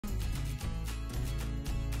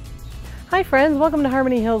Hi friends, welcome to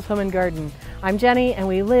Harmony Hills Home and Garden. I'm Jenny and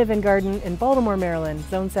we live and garden in Baltimore, Maryland,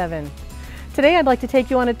 Zone 7. Today I'd like to take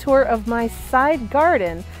you on a tour of my side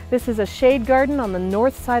garden. This is a shade garden on the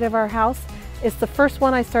north side of our house. It's the first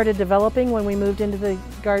one I started developing when we moved into the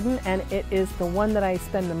garden, and it is the one that I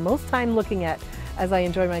spend the most time looking at as I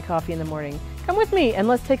enjoy my coffee in the morning. Come with me and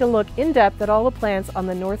let's take a look in depth at all the plants on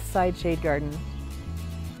the north side shade garden.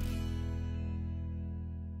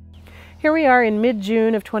 Here we are in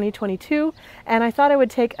mid-June of 2022, and I thought I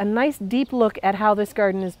would take a nice deep look at how this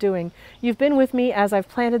garden is doing. You've been with me as I've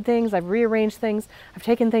planted things, I've rearranged things, I've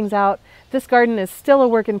taken things out. This garden is still a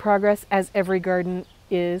work in progress, as every garden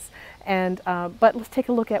is, but let's take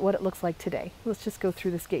a look at what it looks like today. Let's just go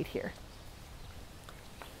through this gate here.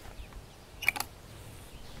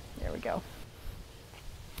 There we go.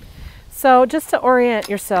 So just to orient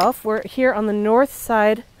yourself, we're here on the north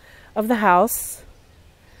side of the house.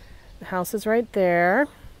 The house is right there.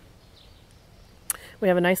 We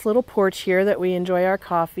have a nice little porch here that we enjoy our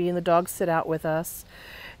coffee, and the dogs sit out with us.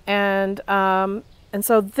 And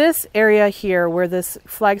so this area here where this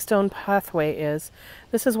flagstone pathway is,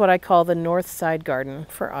 this is what I call the north side garden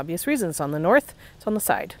for obvious reasons. On the north, it's on the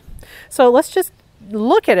side. So let's just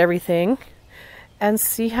look at everything and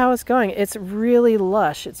see how it's going. It's really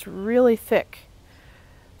lush. It's really thick.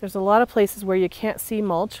 There's a lot of places where you can't see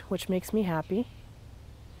mulch, which makes me happy.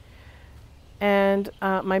 And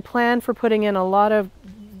my plan for putting in a lot of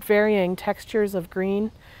varying textures of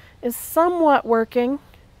green is somewhat working.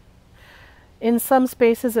 In some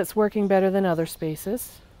spaces it's working better than other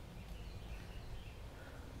spaces.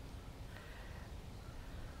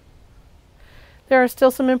 There are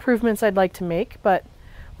still some improvements I'd like to make, but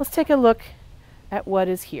let's take a look at what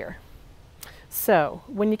is here. So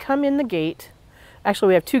when you come in the gate, actually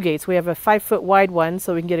we have two gates. We have a 5-foot wide one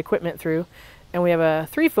so we can get equipment through, and we have a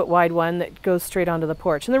 3-foot wide one that goes straight onto the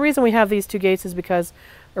porch. And the reason we have these two gates is because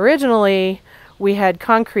originally we had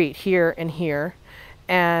concrete here and here,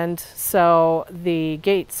 and so the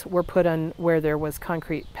gates were put on where there was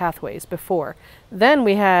concrete pathways before. Then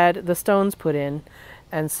we had the stones put in,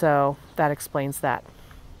 and so that explains that.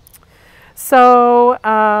 So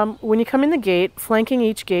when you come in the gate, flanking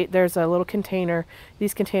each gate, there's a little container.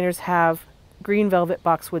 These containers have green velvet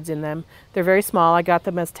boxwoods in them. They're very small. I got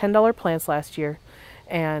them as $10 plants last year,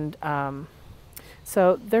 and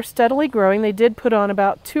so they're steadily growing. They did put on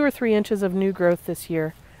about 2 or 3 inches of new growth this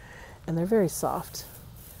year, and they're very soft.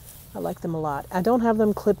 I like them a lot. I don't have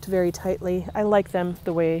them clipped very tightly. I like them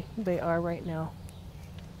the way they are right now.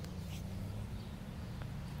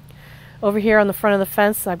 Over here on the front of the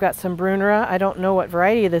fence, I've got some Brunnera. I don't know what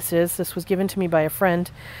variety this is. This was given to me by a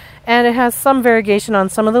friend. And it has some variegation on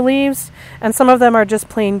some of the leaves, and some of them are just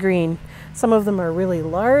plain green. Some of them are really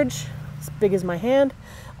large, as big as my hand.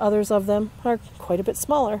 Others of them are quite a bit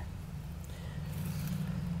smaller.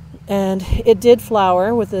 And it did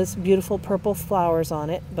flower with this beautiful purple flowers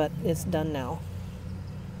on it, but it's done now.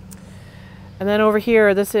 And then over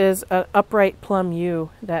here, this is an upright plum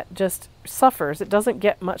yew that just suffers. It doesn't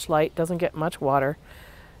get much light, doesn't get much water.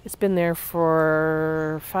 It's been there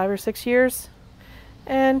for 5 or 6 years.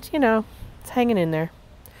 And, you know, it's hanging in there.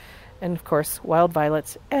 And, of course, wild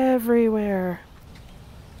violets everywhere.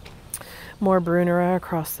 More Brunnera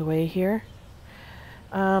across the way here.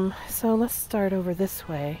 So let's start over this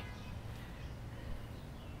way.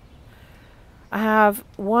 I have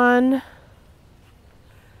 1,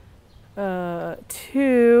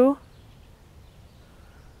 2,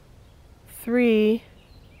 3,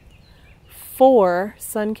 4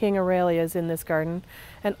 Sun King Aralias in this garden,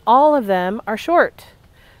 and all of them are short.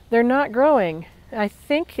 They're not growing. I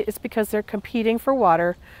think it's because they're competing for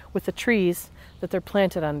water with the trees that they're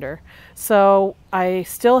planted under. So I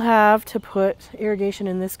still have to put irrigation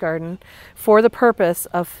in this garden for the purpose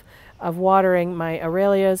of watering my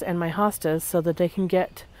Aralias and my Hostas so that they can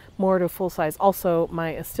get more to full size. Also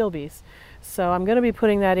my Astilbes. So I'm going to be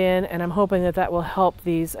putting that in, and I'm hoping that that will help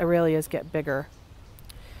these Aralias get bigger.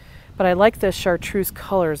 But I like the chartreuse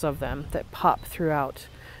colors of them that pop throughout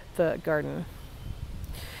the garden.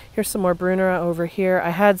 Here's some more Brunnera over here. I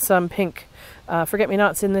had some pink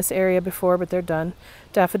forget-me-nots in this area before, but they're done.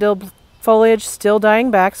 Daffodil foliage still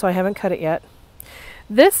dying back, so I haven't cut it yet.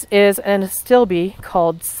 This is an Astilbe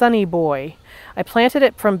called Sonny Boy. I planted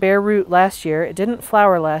it from bare root last year. It didn't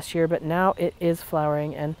flower last year, but now it is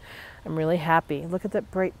flowering, and I'm really happy. Look at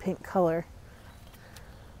that bright pink color.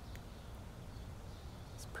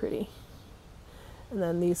 It's pretty. And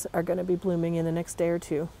then these are going to be blooming in the next day or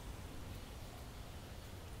two.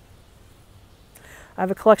 I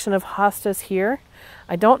have a collection of hostas here.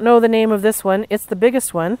 I don't know the name of this one. It's the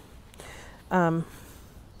biggest one.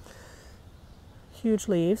 Huge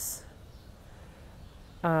leaves.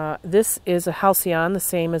 This is a Halcyon, the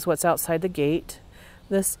same as what's outside the gate.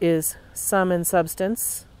 This is Some in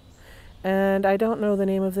Substance, and I don't know the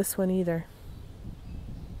name of this one either.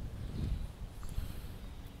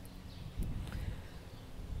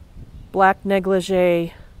 Black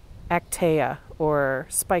Negligee Actaea, or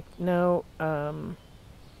Snakeroot.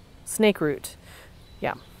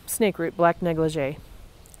 Yeah, Snakeroot, Black Negligee.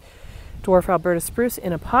 Dwarf Alberta Spruce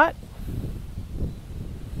in a pot.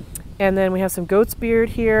 And then we have some Goatsbeard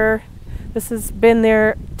here. This has been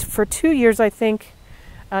there for 2 years, I think,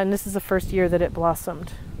 and this is the first year that it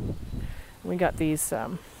blossomed. We got these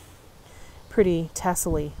pretty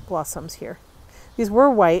tassely blossoms here. These were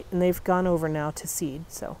white, and they've gone over now to seed,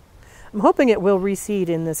 so I'm hoping it will reseed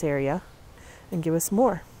in this area and give us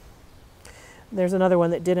more. There's another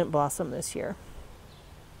one that didn't blossom this year.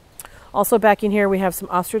 Also back in here we have some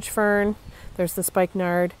Ostrich Fern. There's the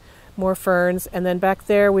Spikenard, more ferns, and then back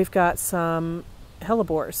there we've got some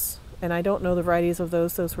Hellebores, and I don't know the varieties of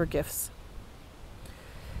those. Those were gifts.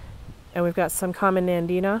 And we've got some common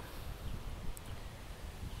Nandina.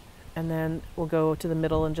 And then we'll go to the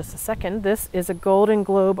middle in just a second. This is a Golden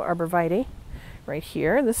Globe Arborvitae right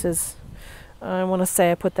here. This is, I want to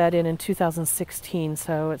say I put that in 2016,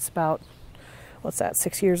 so it's about, what's that,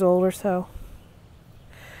 6 years old or so.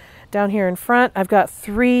 Down here in front, I've got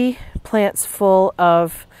 3 plants full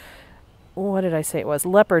of, what did I say it was?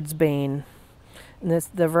 Leopard's Bane. And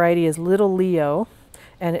the variety is Little Leo,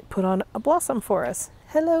 and it put on a blossom for us.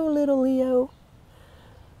 Hello, Little Leo.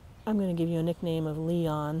 I'm going to give you a nickname of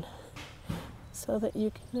Leon, so that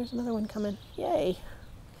you can, there's another one coming. Yay.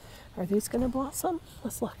 Are these going to blossom?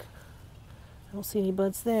 Let's look. I don't see any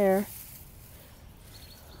buds there.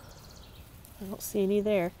 I don't see any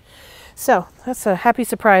there. So that's a happy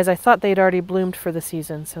surprise. I thought they'd already bloomed for the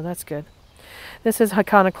season, so that's good. This is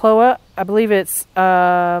Hakonecloa. I believe it's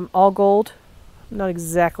all gold. I'm not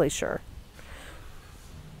exactly sure.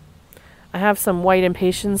 I have some white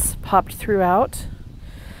impatiens popped throughout.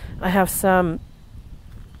 I have some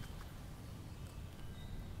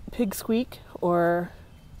Pigsqueak or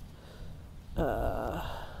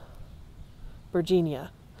Bergenia.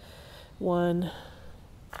 1,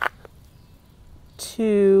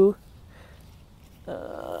 2,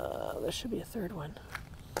 there should be a third one.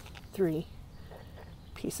 3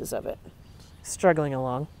 pieces of it. Struggling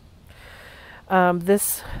along.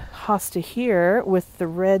 This hosta here with the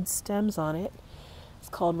red stems on it, it's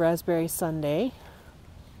called Raspberry Sundae.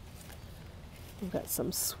 We've got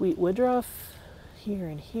some sweet Woodruff here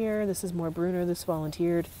and here. This is more Brunnera, this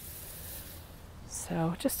volunteered.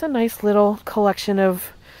 So just a nice little collection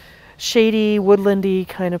of shady, woodlandy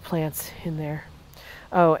kind of plants in there.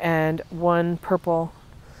 Oh, and 1 purple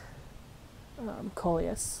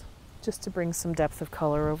Coleus, just to bring some depth of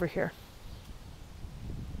color over here.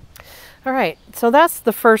 All right, so that's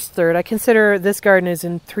the first third. I consider this garden is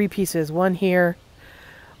in 3 pieces. 1 here,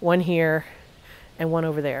 1 here, and 1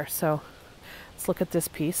 over there. So let's look at this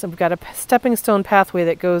piece. I've got a stepping stone pathway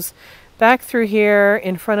that goes back through here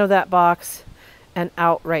in front of that box and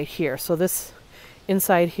out right here. So this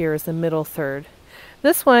inside here is the middle third.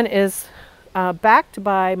 This one is backed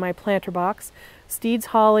by my planter box, Steed's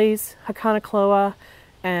Hollies, Hakonecloa,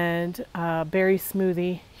 and Berry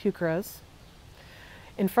Smoothie Heucheras.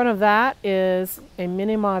 In front of that is a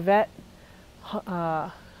Mini Mauvet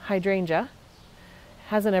hydrangea.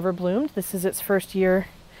 Hasn't ever bloomed. This is its first year,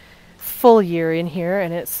 full year in here,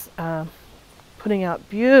 and it's putting out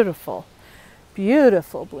beautiful,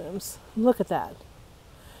 beautiful blooms. Look at that.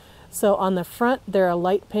 So on the front they're a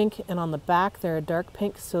light pink, and on the back they're a dark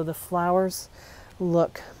pink, so the flowers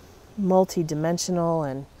look multi-dimensional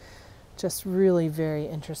and just really very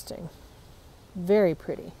interesting. Very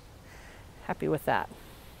pretty. Happy with that.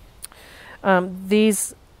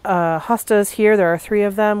 These hostas here, there are 3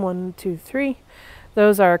 of them. 1, 2, 3.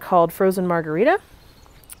 Those are called Frozen Margarita.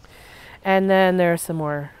 And then there are some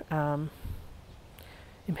more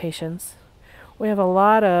impatiens. We have a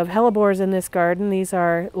lot of hellebores in this garden. These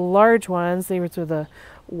are large ones. These are the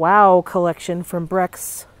Wow collection from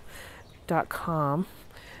Brex.com.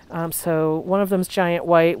 So one of them's giant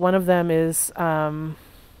white, one of them is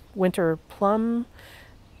winter plum,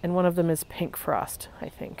 and one of them is pink frost, I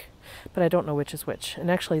think. But I don't know which is which. And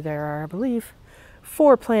actually there are, I believe,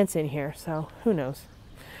 4 plants in here, so who knows.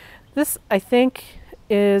 This, I think,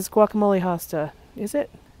 is Guacamole Hosta. Is it?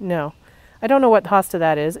 No. I don't know what hosta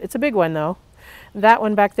that is. It's a big one, though. That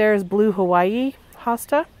one back there is Blue Hawaii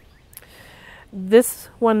Hosta. This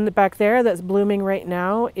one back there that's blooming right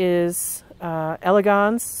now is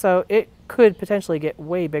Elegans, so it could potentially get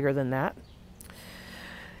way bigger than that.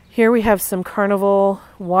 Here we have some Carnival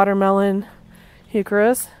Watermelon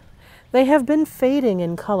Heucheras. They have been fading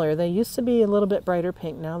in color. They used to be a little bit brighter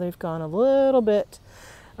pink. Now they've gone a little bit,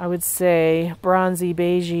 I would say, bronzy,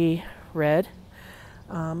 beigey red.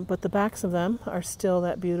 But the backs of them are still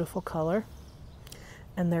that beautiful color.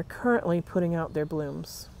 And they're currently putting out their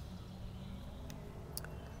blooms.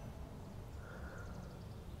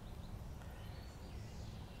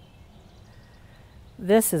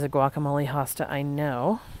 This is a guacamole hosta, I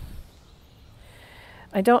know.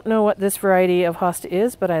 I don't know what this variety of hosta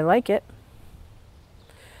is, but I like it.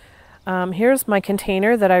 Here's my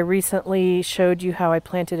container that I recently showed you how I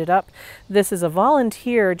planted it up. This is a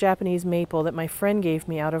volunteer Japanese maple that my friend gave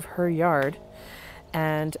me out of her yard.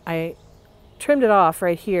 And I trimmed it off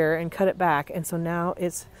right here and cut it back. And so now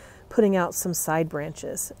it's putting out some side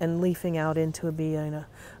branches and leafing out into being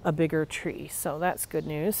a bigger tree. So that's good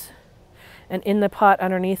news. And in the pot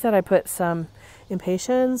underneath it, I put some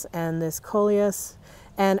impatiens and this Coleus.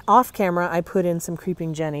 And off camera, I put in some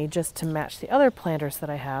creeping Jenny just to match the other planters that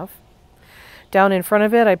I have. Down in front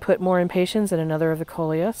of it, I put more impatiens and another of the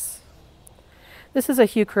Coleus. This is a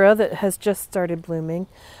heuchera that has just started blooming.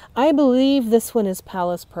 I believe this one is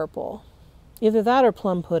Palace Purple. Either that or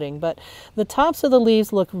Plum Pudding, but the tops of the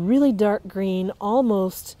leaves look really dark green,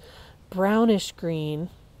 almost brownish green.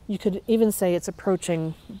 You could even say it's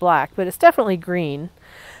approaching black, but it's definitely green.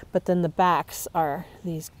 But then the backs are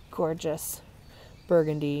these gorgeous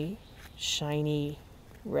burgundy, shiny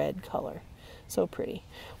red color. So pretty,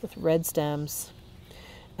 with red stems,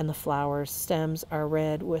 and the flowers. Stems are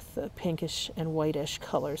red with the pinkish and whitish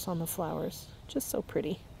colors on the flowers. Just so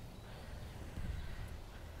pretty.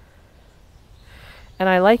 And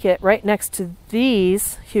I like it right next to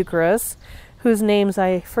these heucheras, whose names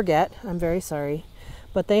I forget. I'm very sorry.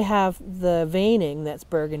 But they have the veining that's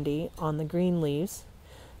burgundy on the green leaves.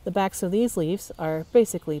 The backs of these leaves are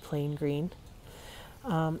basically plain green.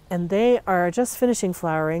 And they are just finishing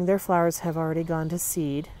flowering. Their flowers have already gone to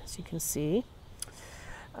seed, as you can see.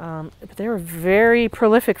 But they're very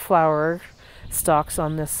prolific flower stalks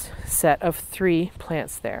on this set of 3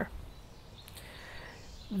 plants there.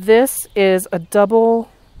 This is a double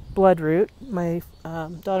bloodroot my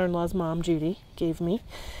daughter-in-law's mom, Judy, gave me.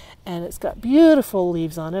 And it's got beautiful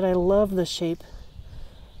leaves on it. I love the shape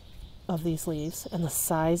of these leaves, and the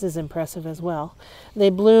size is impressive as well. They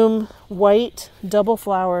bloom white, double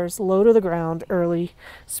flowers, low to the ground, early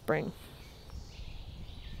spring.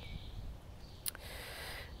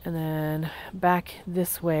 And then back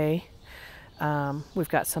this way, we've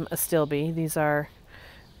got some Astilbe. These are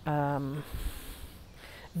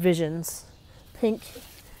Visions, pink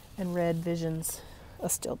and red Visions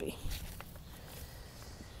Astilbe.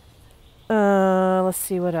 Let's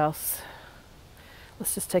see what else.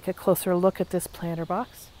 Let's just take a closer look at this planter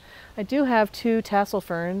box. I do have 2 tassel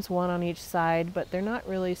ferns, one on each side, but they're not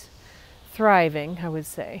really thriving, I would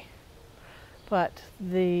say. But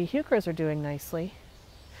the heucheras are doing nicely.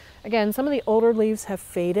 Again, some of the older leaves have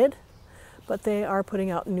faded, but they are putting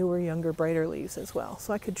out newer, younger, brighter leaves as well.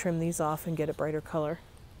 So I could trim these off and get a brighter color.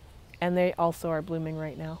 And they also are blooming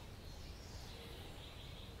right now.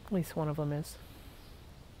 At least one of them is.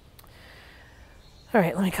 All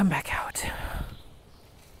right, let me come back out.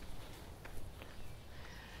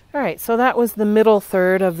 All right, so that was the middle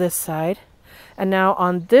third of this side. And now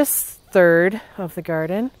on this third of the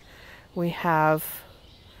garden, we have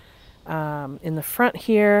in the front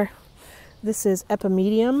here, this is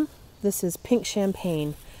epimedium. This is pink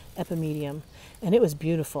champagne epimedium. And it was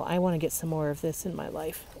beautiful. I want to get some more of this in my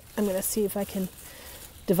life. I'm going to see if I can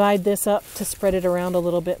divide this up to spread it around a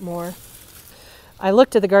little bit more. I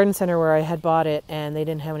looked at the garden center where I had bought it and they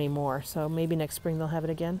didn't have any more. So maybe next spring they'll have it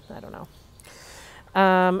again. I don't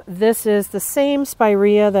know. This is the same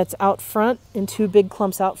spirea that's out front in 2 big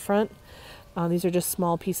clumps out front. These are just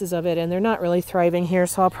small pieces of it and they're not really thriving here.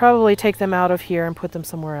 So I'll probably take them out of here and put them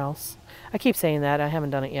somewhere else. I keep saying that. I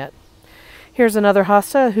haven't done it yet. Here's another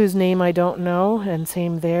hosta whose name I don't know, and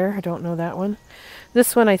same there. I don't know that one.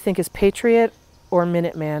 This one I think is Patriot or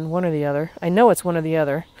Minuteman, one or the other. I know it's one or the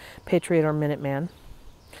other, Patriot or Minuteman.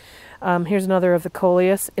 Here's another of the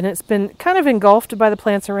Coleus, and it's been kind of engulfed by the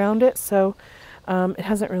plants around it, so it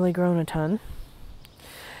hasn't really grown a ton.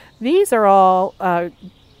 These are all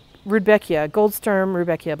Rudbeckia, Goldsturm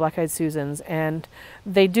Rudbeckia, Black-Eyed Susans, and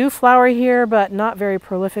they do flower here, but not very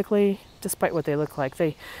prolifically, despite what they look like.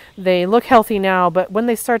 They look healthy now, but when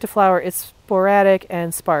they start to flower, it's sporadic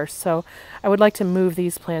and sparse, so I would like to move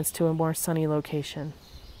these plants to a more sunny location.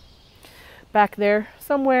 Back there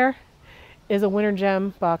somewhere is a winter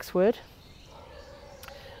gem boxwood.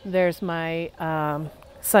 There's my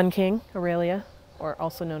Sun King Aralia, or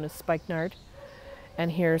also known as Spikenard.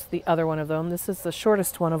 And here's the other one of them. This is the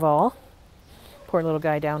shortest one of all. Poor little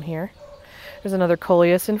guy down here. There's another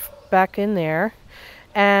Coleus back in there.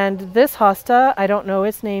 And this hosta, I don't know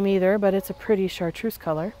its name either, but it's a pretty chartreuse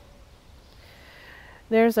color.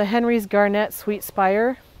 There's a Henry's Garnet Sweet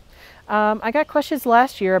Spire. I got questions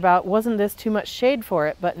last year about wasn't this too much shade for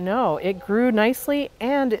it, but no, it grew nicely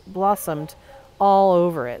and it blossomed all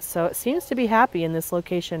over it. So it seems to be happy in this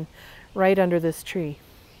location right under this tree.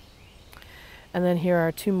 And then here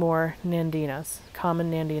are two more Nandinas,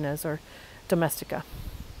 common Nandinas or domestica.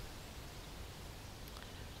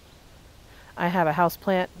 I have a house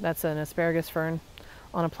plant, that's an asparagus fern,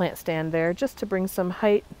 on a plant stand there just to bring some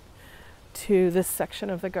height to this section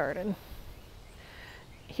of the garden.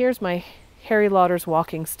 Here's my Harry Lauder's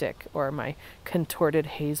walking stick, or my contorted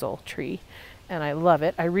hazel tree, and I love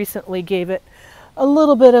it. I recently gave it a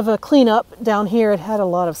little bit of a cleanup down here. It had a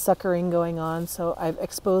lot of suckering going on, so I've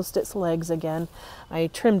exposed its legs again. I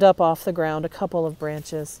trimmed up off the ground a couple of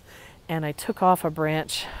branches, and I took off a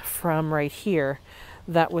branch from right here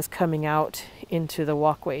that was coming out into the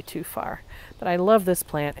walkway too far. But I love this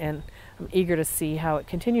plant, and I'm eager to see how it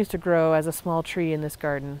continues to grow as a small tree in this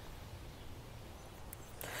garden.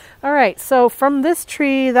 All right, so from this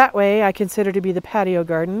tree that way I consider to be the patio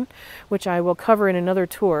garden, which I will cover in another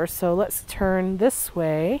tour. So let's turn this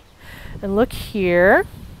way and look here.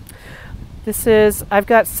 I've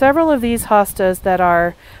got several of these hostas that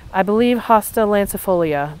are, I believe, Hosta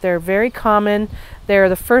lancifolia. They're very common. They're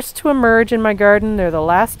the first to emerge in my garden. They're the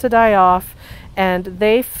last to die off. And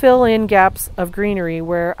they fill in gaps of greenery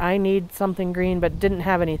where I need something green but didn't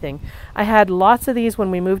have anything. I had lots of these when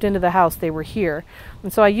we moved into the house. They were here.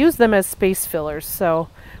 And so I use them as space fillers. So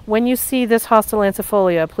when you see this Hosta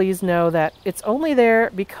lancifolia, please know that it's only there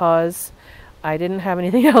because I didn't have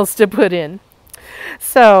anything else to put in.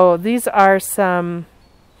 So these are some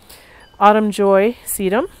Autumn Joy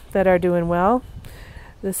sedum that are doing well.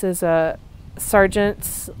 This is a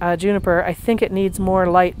Sargent's juniper. I think it needs more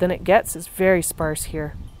light than it gets. It's very sparse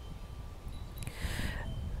here.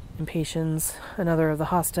 Impatiens, another of the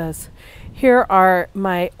hostas. Here are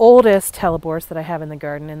my oldest hellebores that I have in the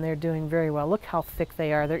garden, and they're doing very well. Look how thick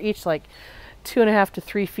they are. They're each like 2.5 to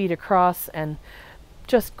 3 feet across and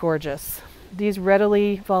just gorgeous. These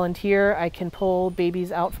readily volunteer. I can pull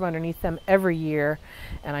babies out from underneath them every year,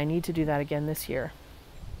 and I need to do that again this year.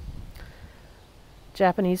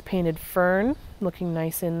 Japanese painted fern, looking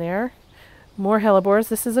nice in there. More hellebores.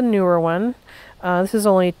 This is a newer one. This is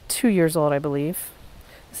only 2 years old, I believe.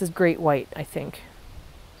 This is great white, I think.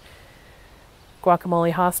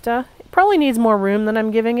 Guacamole hosta. It probably needs more room than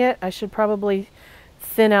I'm giving it. I should probably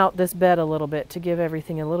thin out this bed a little bit to give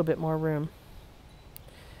everything a little bit more room.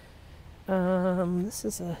 This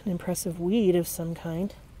is an impressive weed of some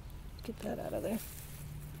kind. Get that out of there.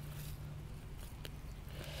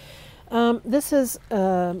 This is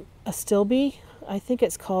Astilbe. I think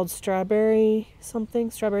it's called strawberry something,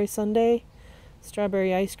 strawberry sundae,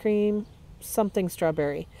 strawberry ice cream, something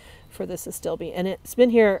strawberry for this Astilbe. And it's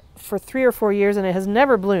been here for 3 or 4 years and it has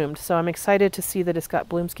never bloomed, so I'm excited to see that it's got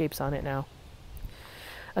bloomscapes on it now.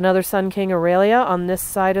 Another Sun King Aurelia on this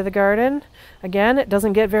side of the garden. Again, it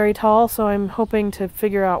doesn't get very tall, so I'm hoping to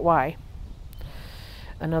figure out why.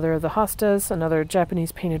 Another of the hostas, another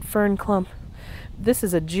Japanese painted fern clump. This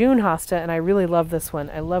is a June hosta, and I really love this one.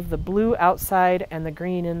 I love the blue outside and the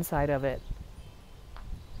green inside of it.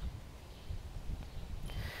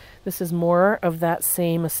 This is more of that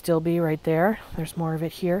same Astilbe right there. There's more of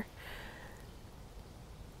it here.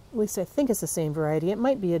 At least I think it's the same variety. It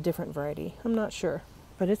might be a different variety. I'm not sure.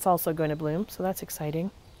 But it's also going to bloom, so that's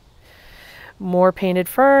exciting. More painted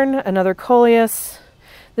fern, another Coleus.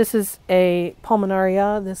 This is a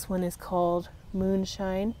Pulmonaria. This one is called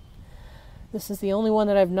Moonshine. This is the only one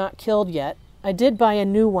that I've not killed yet. I did buy a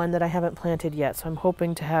new one that I haven't planted yet, so I'm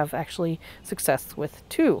hoping to have actually success with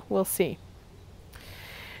 2. We'll see.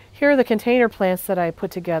 Here are the container plants that I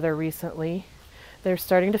put together recently. They're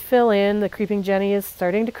starting to fill in. The creeping jenny is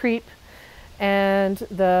starting to creep, and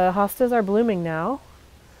the hostas are blooming now.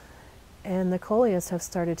 And the Coleus have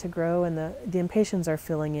started to grow, and the impatiens are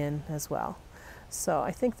filling in as well. So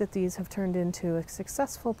I think that these have turned into a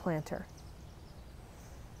successful planter.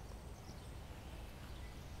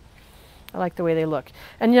 I like the way they look.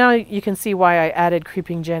 And now you can see why I added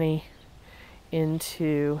creeping jenny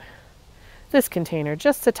into this container,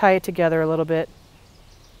 just to tie it together a little bit.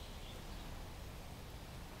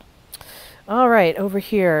 All right, over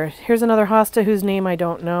here. Here's another hosta whose name I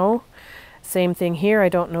don't know. Same thing here. I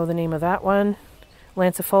don't know the name of that one.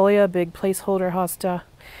 Lancifolia, big placeholder hosta.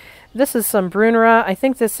 This is some Brunnera. I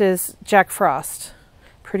think this is Jack Frost.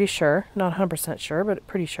 Pretty sure. Not 100% sure, but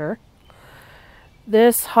pretty sure.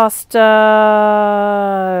 This hosta,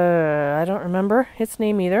 I don't remember its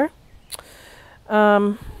name either.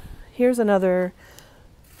 Here's another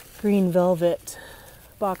green velvet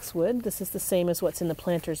boxwood. This is the same as what's in the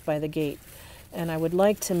planters by the gate. And I would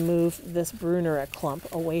like to move this Brunnera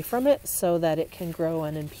clump away from it so that it can grow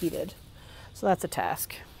unimpeded. So that's a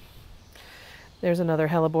task. There's another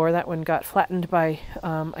Hellebore. That one got flattened by,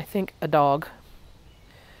 I think, a dog.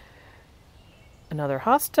 Another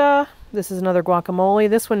Hosta. This is another guacamole.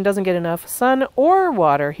 This one doesn't get enough sun or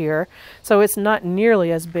water here, so it's not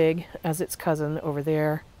nearly as big as its cousin over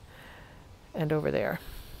there and over there.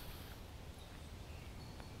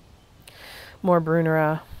 More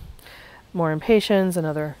Brunnera, more impatiens,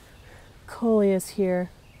 another Coleus here,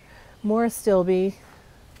 more Astilbe.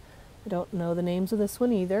 I don't know the names of this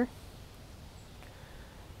one either.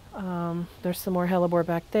 There's some more Hellebore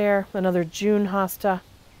back there, another June Hosta,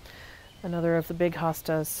 another of the big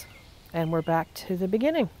Hostas, and we're back to the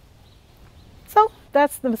beginning. So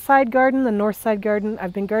that's the side garden, the north side garden.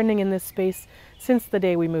 I've been gardening in this space since the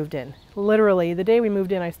day we moved in. Literally, the day we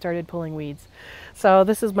moved in, I started pulling weeds. So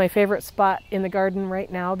this is my favorite spot in the garden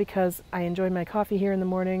right now because I enjoy my coffee here in the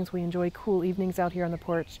mornings. We enjoy cool evenings out here on the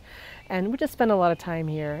porch, and we just spend a lot of time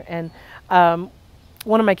here. And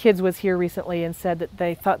one of my kids was here recently and said that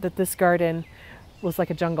they thought that this garden was like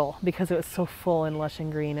a jungle because it was so full and lush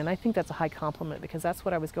and green. And I think that's a high compliment because that's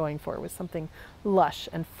what I was going for, was something lush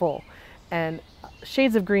and full. And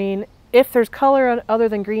shades of green. If there's color other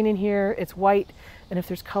than green in here, it's white. And if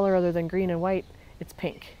there's color other than green and white, it's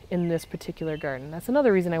pink in this particular garden. That's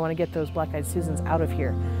another reason I want to get those black-eyed Susans out of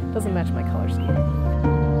here. It doesn't match my color scheme.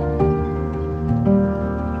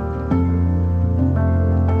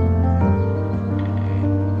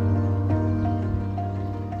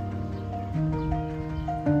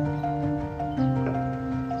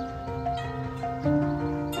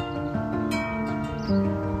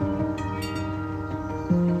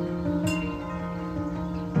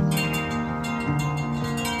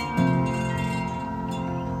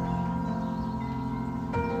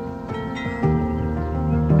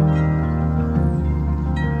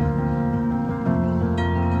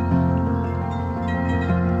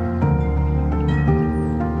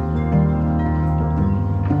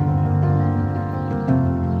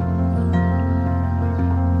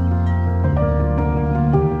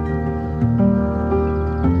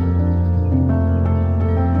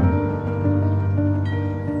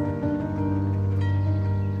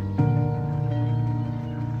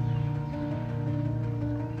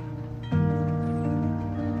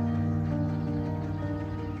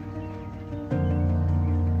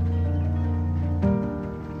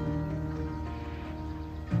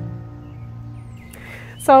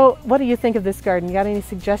 So what do you think of this garden? You got any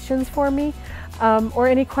suggestions for me? Or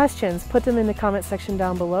any questions? Put them in the comment section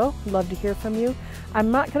down below. Love to hear from you.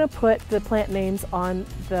 I'm not going to put the plant names on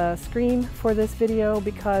the screen for this video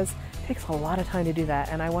because it takes a lot of time to do that,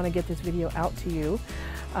 and I want to get this video out to you.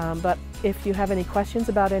 But if you have any questions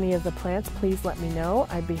about any of the plants, please let me know.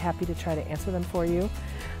 I'd be happy to try to answer them for you.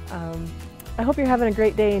 I hope you're having a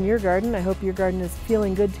great day in your garden. I hope your garden is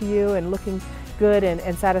feeling good to you and looking good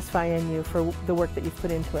and satisfying you for the work that you've put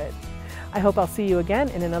into it. I hope I'll see you again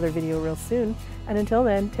in another video real soon. And until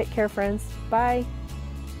then, take care, friends. Bye.